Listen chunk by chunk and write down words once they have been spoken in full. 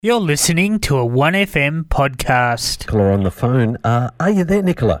You're listening to a 1FM podcast. Nicola on the phone. Are you there,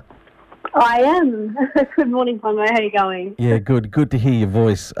 Nicola? I am. Good morning, Pomo. How are you going? Yeah, good. Good to hear your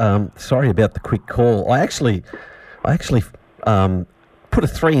voice. Sorry about the quick call. I actually put a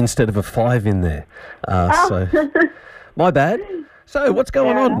 3 instead of a 5 in there. So my bad. So what's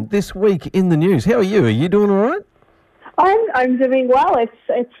going on this week in the news? How are you? Are you doing all right? I'm doing well.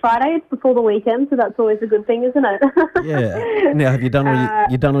 It's Friday. It's before the weekend, so that's always a good thing, isn't it? Yeah. Now, have you done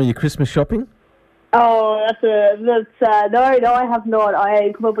all your Christmas shopping? Oh, no, I have not.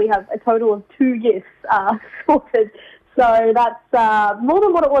 I probably have a total of 2 gifts sorted. So that's more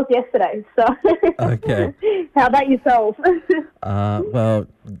than what it was yesterday. So Okay. How about yourself?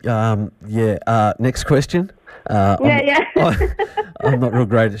 Next question. I'm not real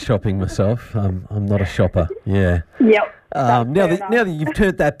great at shopping myself. I'm not a shopper. Yeah. Yep. Now that you've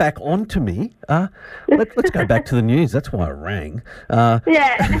turned that back onto me, let's go back to the news. That's why I rang.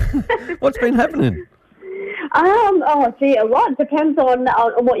 What's been happening? A lot. Depends on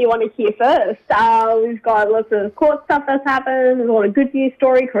what you want to hear first. We've got lots of court stuff that's happened. There's a lot of good news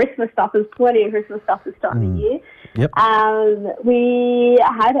story. Christmas stuff. There's plenty of Christmas stuff this time of year. Yep. We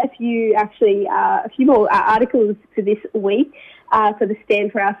had a few more articles for this week for the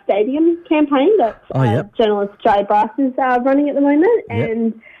Stand for Our Stadium campaign that journalist Jay Bryce is running at the moment.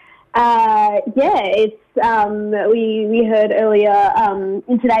 Yep. And we heard earlier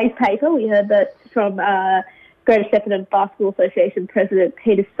in today's paper, we heard that from Greater Shepparton Basketball Association President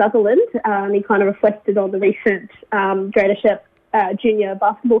Peter Sutherland. He kind of reflected on the recent Greater Shep junior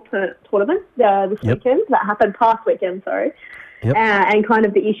basketball tournament this weekend, that happened past weekend, sorry, and kind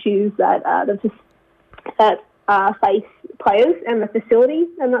of the issues that face players and the facility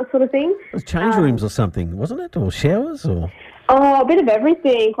and that sort of thing. It was change rooms or something, wasn't it? Or showers or... Oh, a bit of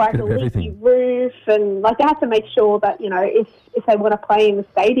everything, like a leaky roof, and like they have to make sure that, if they want to play in the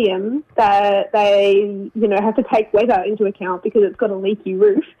stadium, that they, have to take weather into account because it's got a leaky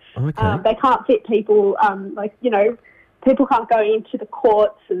roof. Okay. They can't fit people, people can't go into the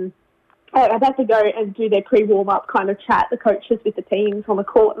courts, and they have to go and do their pre-warm-up kind of chat, the coaches with the teams on the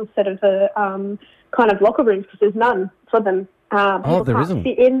court instead of the kind of locker rooms, because there's none for them. There isn't.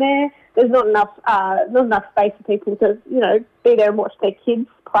 Fit in there. There's not enough space for people to, be there and watch their kids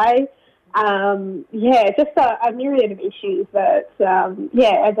play. Just a myriad of issues that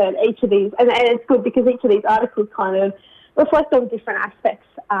each of these, and it's good because each of these articles kind of reflect on different aspects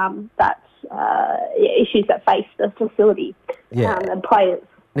issues that face the facility and players.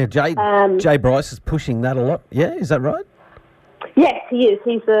 Now, Jay Bryce is pushing that a lot. Yeah, is that right? Yes, he is.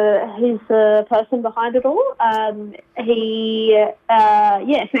 He's the person behind it all. Be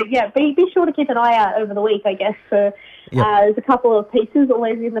sure to keep an eye out over the week, I guess, for there's a couple of pieces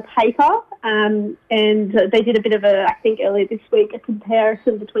always in the paper, and they did a bit of I think earlier this week, a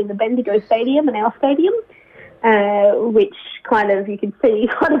comparison between the Bendigo Stadium and our stadium, which kind of, you can see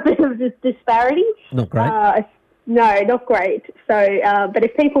quite a bit of this disparity. Not great. No, not great. So, but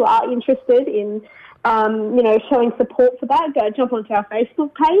if people are interested in showing support for that, go jump onto our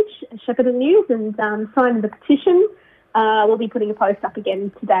Facebook page, Shepparton News, and sign the petition. We'll be putting a post up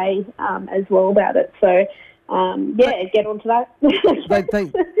again today as well about it. So, get onto that.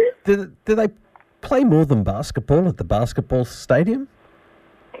 Do they play more than basketball at the basketball stadium?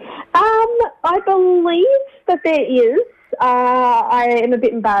 I believe that there is. I am a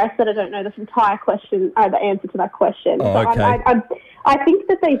bit embarrassed that I don't know the entire question, the answer to that question. Oh, okay. I think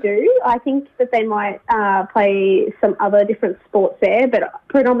that they do. I think that they might play some other different sports there, but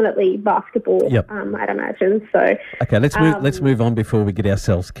predominantly basketball. Yep. I'd imagine. So okay, let's move on before we get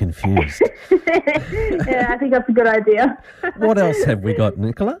ourselves confused. Yeah, I think that's a good idea. What else have we got,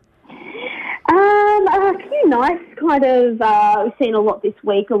 Nicola? A few nice kind of. We've seen a lot this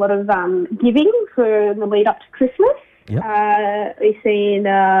week. A lot of giving for the lead up to Christmas. Yep. We've seen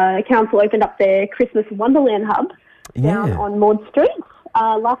council opened up their Christmas Wonderland hub down on Maud Street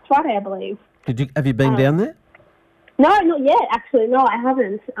last Friday, I believe. Have you been down there? No, not yet. Actually, no, I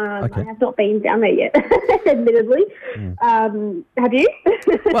haven't. Okay. I have not been down there yet, admittedly. Have you?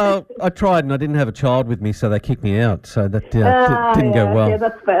 Well, I tried and I didn't have a child with me, so they kicked me out. So that didn't go well. Yeah,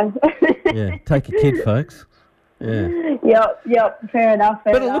 that's fair. Yeah, take your kid, folks. Yeah. Yep. Fair enough.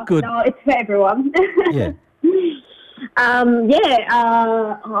 But it looked good. No, it's for everyone. Yeah.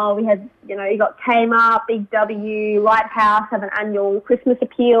 We had, you got Kmart, Big W, Lighthouse have an annual Christmas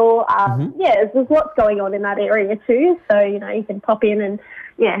appeal. There's lots going on in that area too. So, you can pop in and,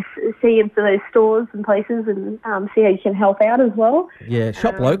 see into those stores and places and see how you can help out as well. Yeah,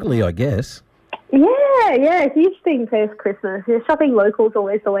 shop locally, I guess. Yeah, huge thing first Christmas. Shopping local is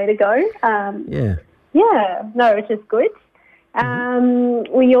always the way to go. Which is good.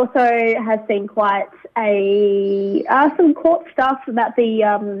 We also have seen quite some court stuff about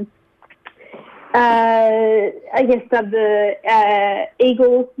the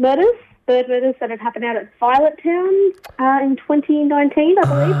eagle murders, bird murders that had happened out at Violet Town in 2019, I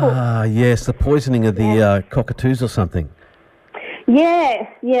believe. Yes, the poisoning of the cockatoos or something. Yes.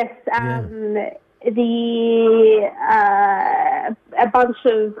 A bunch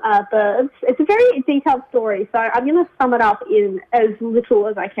of birds. It's a very detailed story, so I'm going to sum it up in as little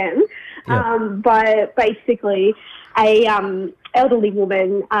as I can. By basically a elderly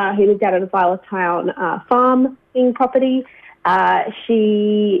woman who lived out at a Violet Town farming property.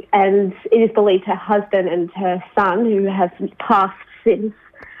 She, and it is believed her husband and her son, who have passed since,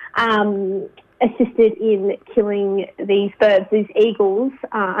 assisted in killing these birds, these eagles,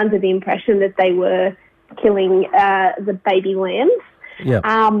 under the impression that they were killing the baby lambs.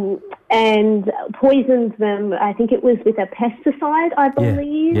 And poisoned them, I think it was with a pesticide, I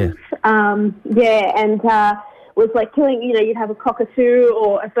believe. And was like killing, you'd have a cockatoo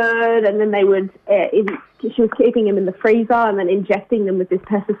or a bird, and then they would, she was keeping them in the freezer and then injecting them with this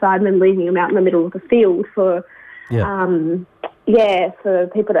pesticide and then leaving them out in the middle of the field for people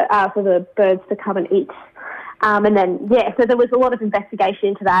to, for the birds to come and eat. And then, so there was a lot of investigation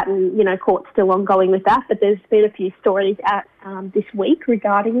into that, and, court's still ongoing with that, but there's been a few stories out this week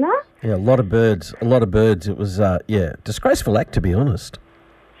regarding that. Yeah, a lot of birds. It was, disgraceful act, to be honest.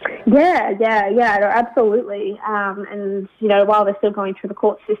 Yeah, absolutely. And, while they're still going through the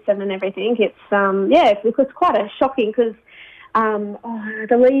court system and everything, it's quite a shocking, because I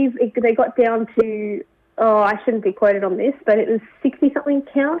believe they got down to, I shouldn't be quoted on this, but it was 60-something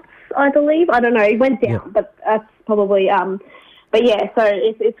counts, I believe. I don't know, it went down, but that's probably, so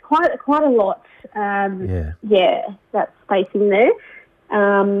it's quite a lot, that's facing there.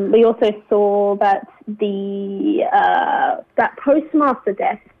 We also saw that that postmaster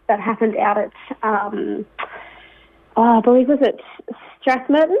death that happened out at, I believe, was it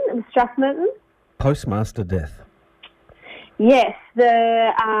Strathmerton? It was Strathmerton. Postmaster death. Yes,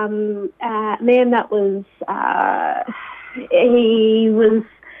 the man that was, he was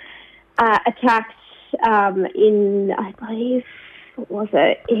attacked in, I believe, what was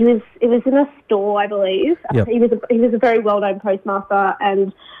it? It was in a store, I believe. Yep. He was a very well-known postmaster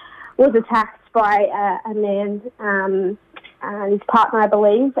and was attacked by a man, his partner, I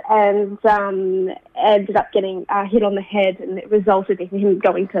believe, and ended up getting hit on the head, and it resulted in him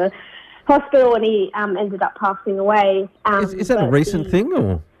going to hospital, and he ended up passing away. Is that a recent thing,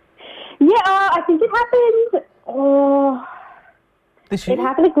 or? Yeah, I think it happened. This year? It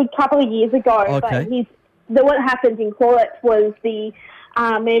happened a good couple of years ago. Okay. But what happened in court was the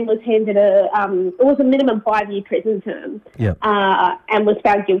man was handed it was a minimum 5-year prison term. Yeah. And was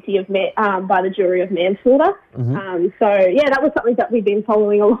found guilty of by the jury of manslaughter. Mm-hmm. That was something that we've been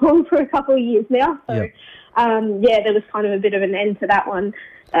following along for a couple of years now. So, there was kind of a bit of an end to that one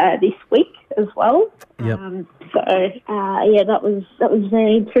this week as well. Yep. That was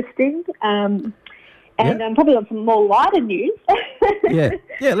very interesting. And probably on some more lighter news.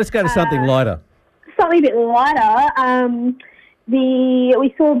 Let's go to something lighter. Something a bit lighter.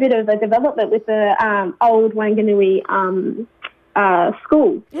 We saw a bit of a development with the old Wanganui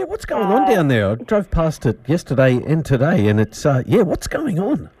school. Yeah, what's going on down there? I drove past it yesterday and today, and it's, what's going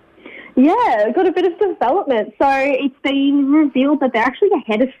on? Yeah, got a bit of development. So it's been revealed that they're actually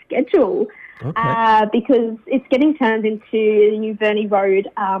ahead of schedule because it's getting turned into the New Verney Road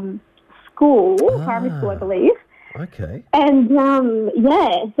school, primary school, I believe. Okay. And, and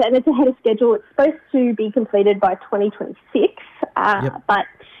it's ahead of schedule. It's supposed to be completed by 2026, but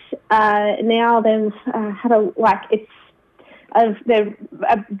now they've they're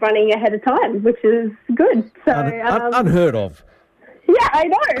running ahead of time, which is good. So unheard of. Yeah, I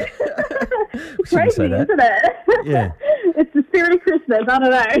know. Crazy, isn't it? Yeah. It's the spirit of Christmas. I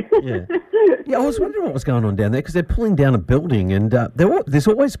don't know. Yeah, I was wondering what was going on down there, because they're pulling down a building, and there's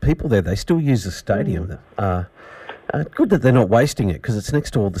always people there. They still use the stadium. Good that they're not wasting it, because it's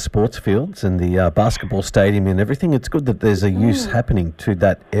next to all the sports fields and the basketball stadium and everything. It's good that there's a use happening to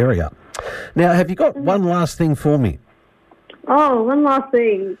that area. Now, have you got one last thing for me? Oh, one last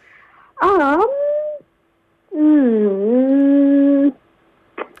thing. I'm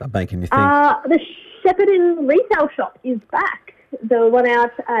making you think. The Shepparton retail shop is back. The one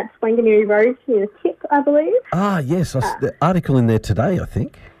out at Wanganui Road near the Tip, I believe. Yes. The article in there today, I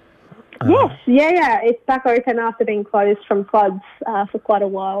think. Yes, it's back open after being closed from floods for quite a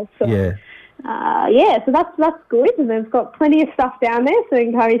while. So, so that's good. And they've got plenty of stuff down there, so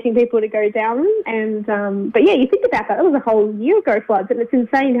encouraging people to go down. And you think about that. It was a whole year ago floods, and it's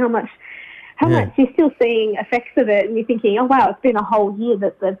insane how how much you're still seeing effects of it, and you're thinking, oh wow, it's been a whole year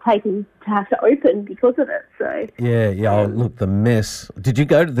that they've taken to have to open because of it. So yeah. Oh, look, the mess. Did you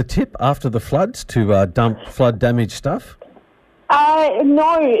go to the tip after the floods to dump flood damaged stuff?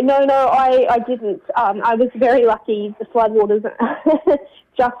 No, I didn't. I was very lucky. The floodwaters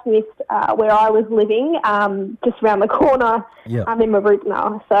just missed where I was living, just around the corner. Yep. I'm in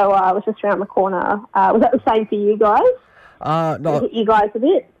Marupna, so I was just around the corner. Was that the same for you guys? No. Hit you guys a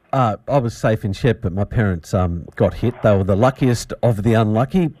bit? I was safe in Shep, but my parents got hit. They were the luckiest of the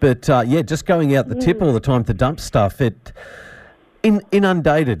unlucky. But just going out the tip all the time to dump stuff, it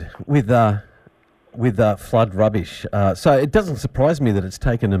inundated with flood rubbish. So it doesn't surprise me that it's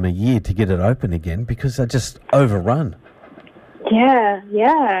taken them a year to get it open again because they're just overrun.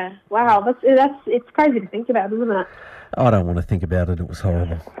 Yeah. Wow, it's crazy to think about, isn't it? I don't want to think about it. It was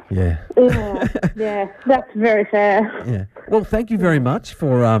horrible. Yeah. Yeah, that's very fair. Yeah. Well, thank you very much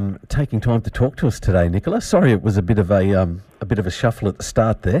for taking time to talk to us today, Nicola. Sorry, it was a bit of a shuffle at the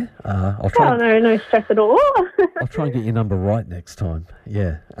start there. I'll try. No stress at all. I'll try and get your number right next time.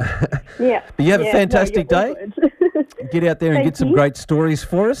 Yeah. Yeah. But you have a fantastic day. Get out there and get some great stories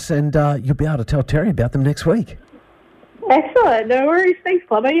for us, and you'll be able to tell Terry about them next week. Excellent. No worries. Thanks,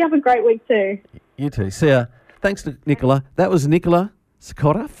 Clubber. You have a great week too. You too. See ya. Thanks to Nicola. That was Nicola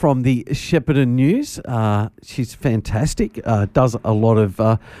Ceccato from the Shepparton News. She's fantastic, does a lot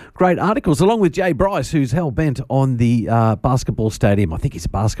of great articles, along with Jay Bryce, who's hell-bent on the basketball stadium. I think he's a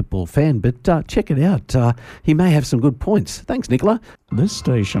basketball fan, but check it out. He may have some good points. Thanks, Nicola. This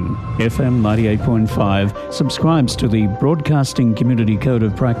station, FM 98.5, subscribes to the Broadcasting Community Code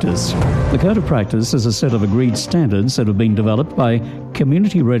of Practice. The Code of Practice is a set of agreed standards that have been developed by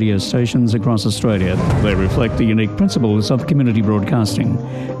community radio stations across Australia. They reflect the unique principles of community broadcasting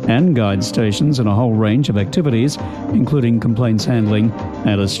and guide stations in a whole range of activities, including complaints handling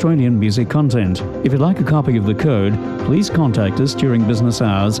and Australian music content. If you'd like a copy of the code, please contact us during business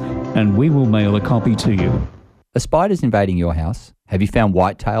hours and we will mail a copy to you. Are spiders invading your house? Have you found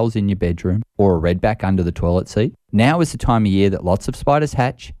whitetails in your bedroom or a redback under the toilet seat? Now is the time of year that lots of spiders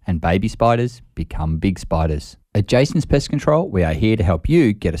hatch and baby spiders become big spiders. At Jason's Pest Control, we are here to help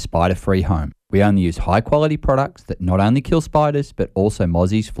you get a spider-free home. We only use high-quality products that not only kill spiders, but also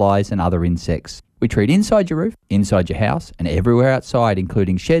mozzies, flies and other insects. We treat inside your roof, inside your house, and everywhere outside,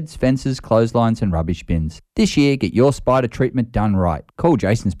 including sheds, fences, clotheslines and rubbish bins. This year, get your spider treatment done right. Call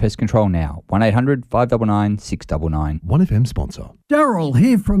Jason's Pest Control now, 1800 599 699. 1FM sponsor. Daryl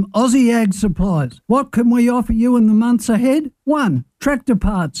here from Aussie Ag Supplies. What can we offer you in the months ahead? 1. Tractor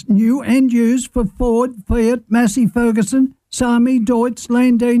parts, new and used for Ford, Fiat, Massey Ferguson, Sami, Deutz,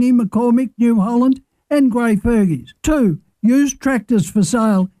 Landini, McCormick, New Holland and Grey Fergies. 2. Used tractors for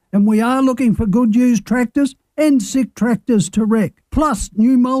sale, and we are looking for good used tractors and sick tractors to wreck. Plus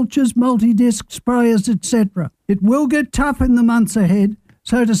new mulches, multi-disc sprayers, etc. It will get tough in the months ahead,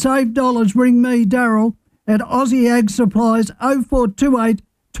 so to save dollars, ring me, Daryl, at Aussie Ag Supplies 0428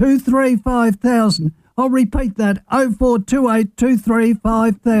 235,000. I'll repeat that, 0428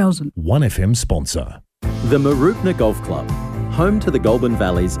 235,000. 1FM sponsor. The Marupna Golf Club, home to the Goulburn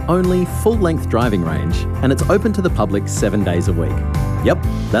Valley's only full-length driving range, and it's open to the public 7 days a week. Yep,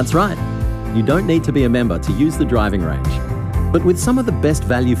 that's right. You don't need to be a member to use the driving range. But with some of the best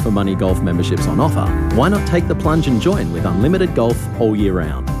value for money golf memberships on offer, why not take the plunge and join with unlimited golf all year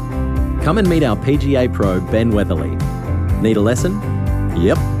round? Come and meet our PGA Pro, Ben Weatherly. Need a lesson?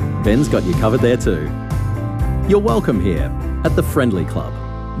 Yep, Ben's got you covered there too. You're welcome here at the Friendly Club,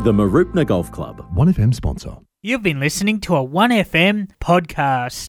 the Marupna Golf Club. 1FM sponsor. You've been listening to a 1FM podcast.